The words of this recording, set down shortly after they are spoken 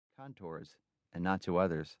contours and not to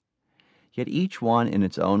others. Yet each one in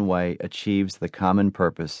its own way achieves the common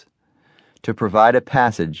purpose to provide a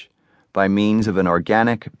passage by means of an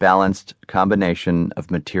organic, balanced combination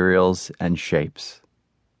of materials and shapes.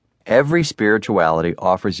 Every spirituality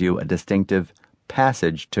offers you a distinctive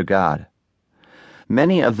passage to God.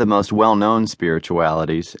 Many of the most well-known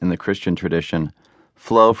spiritualities in the Christian tradition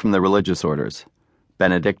flow from the religious orders: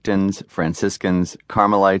 Benedictines, Franciscans,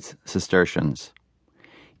 Carmelites, Cistercians.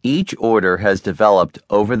 Each order has developed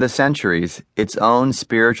over the centuries its own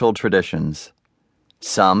spiritual traditions,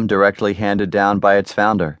 some directly handed down by its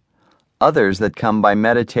founder, others that come by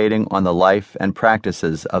meditating on the life and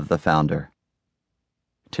practices of the founder.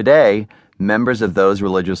 Today, members of those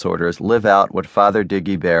religious orders live out what Father de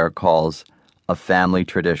Guibert calls a family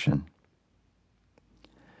tradition.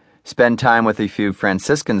 Spend time with a few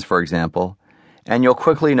Franciscans, for example, and you'll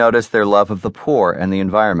quickly notice their love of the poor and the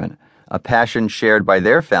environment, a passion shared by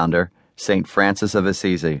their founder, St. Francis of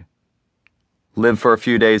Assisi. Live for a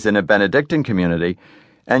few days in a Benedictine community,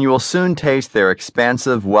 and you will soon taste their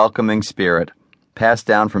expansive, welcoming spirit, passed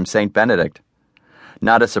down from St. Benedict.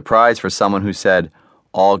 Not a surprise for someone who said,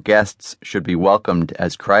 "All guests should be welcomed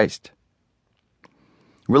as Christ."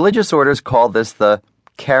 Religious orders call this the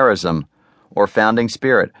charism, or founding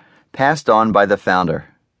spirit, passed on by the founder.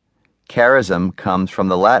 Charism comes from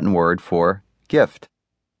the Latin word for gift.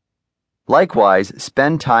 Likewise,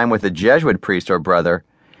 spend time with a Jesuit priest or brother,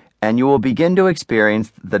 and you will begin to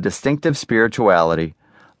experience the distinctive spirituality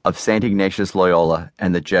of St. Ignatius Loyola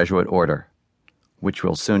and the Jesuit order, which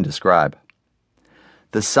we'll soon describe.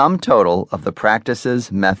 The sum total of the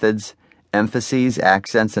practices, methods, emphases,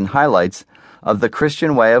 accents, and highlights of the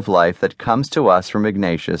Christian way of life that comes to us from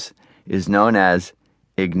Ignatius is known as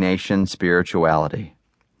Ignatian spirituality.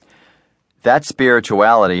 That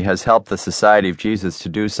spirituality has helped the Society of Jesus to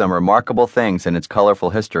do some remarkable things in its colorful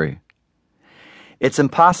history. It's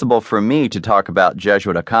impossible for me to talk about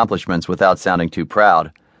Jesuit accomplishments without sounding too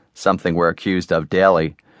proud, something we're accused of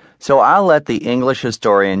daily, so I'll let the English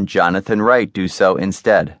historian Jonathan Wright do so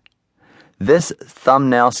instead. This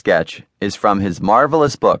thumbnail sketch is from his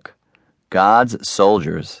marvelous book, God's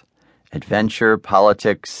Soldiers: Adventure,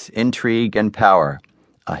 Politics, Intrigue, and Power,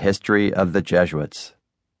 A History of the Jesuits.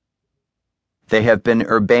 They have been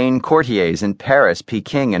urbane courtiers in Paris,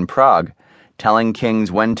 Peking, and Prague, telling kings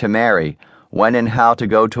when to marry, when and how to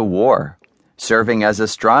go to war, serving as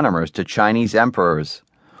astronomers to Chinese emperors,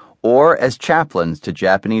 or as chaplains to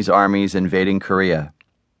Japanese armies invading Korea.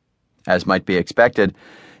 As might be expected,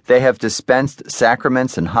 they have dispensed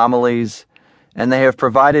sacraments and homilies, and they have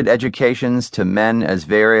provided educations to men as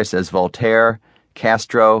various as Voltaire,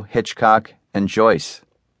 Castro, Hitchcock, and Joyce.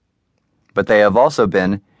 But they have also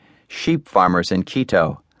been sheep farmers in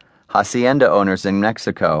Quito, hacienda owners in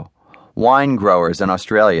Mexico, wine growers in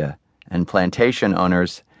Australia, and plantation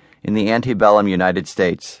owners in the antebellum United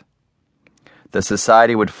States. The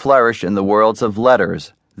society would flourish in the worlds of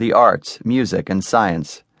letters, the arts, music, and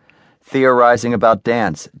science, theorizing about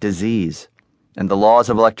dance, disease, and the laws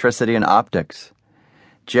of electricity and optics.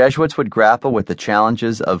 Jesuits would grapple with the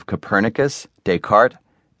challenges of Copernicus, Descartes,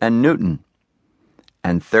 and Newton,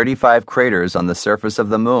 and 35 craters on the surface of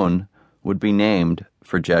the moon would be named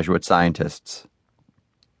for Jesuit scientists.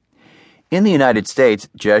 In the United States,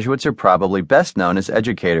 Jesuits are probably best known as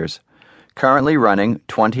educators, currently running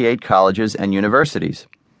 28 colleges and universities,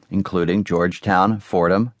 including Georgetown,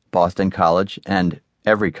 Fordham, Boston College, and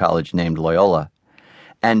every college named Loyola,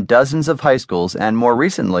 and dozens of high schools and, more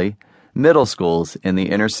recently, middle schools in the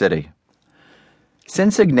inner city.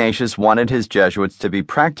 Since Ignatius wanted his Jesuits to be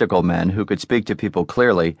practical men who could speak to people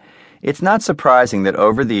clearly, it's not surprising that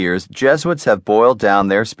over the years Jesuits have boiled down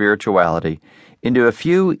their spirituality into a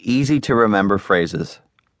few easy-to-remember phrases.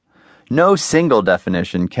 No single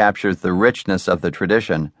definition captures the richness of the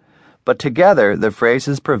tradition, but together the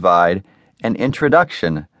phrases provide an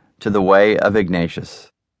introduction to the way of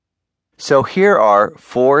Ignatius. So here are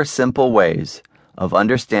 4 simple ways of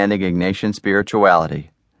understanding Ignatian spirituality.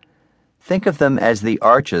 Think of them as the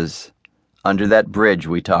arches under that bridge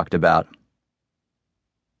we talked about.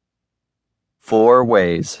 4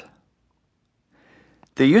 ways.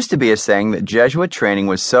 There used to be a saying that Jesuit training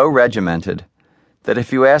was so regimented that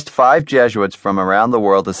if you asked 5 Jesuits from around the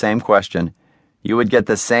world the same question, you would get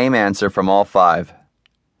the same answer from all 5.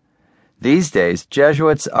 These days,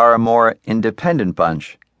 Jesuits are a more independent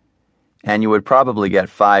bunch, and you would probably get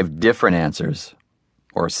 5 different answers,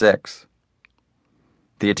 or 6.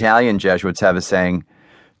 The Italian Jesuits have a saying,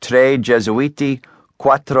 Tre Gesuiti,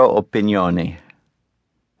 quattro opinioni.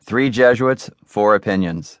 3 Jesuits, 4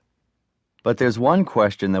 opinions. But there's one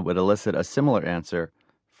question that would elicit a similar answer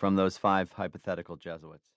from those 5 hypothetical Jesuits.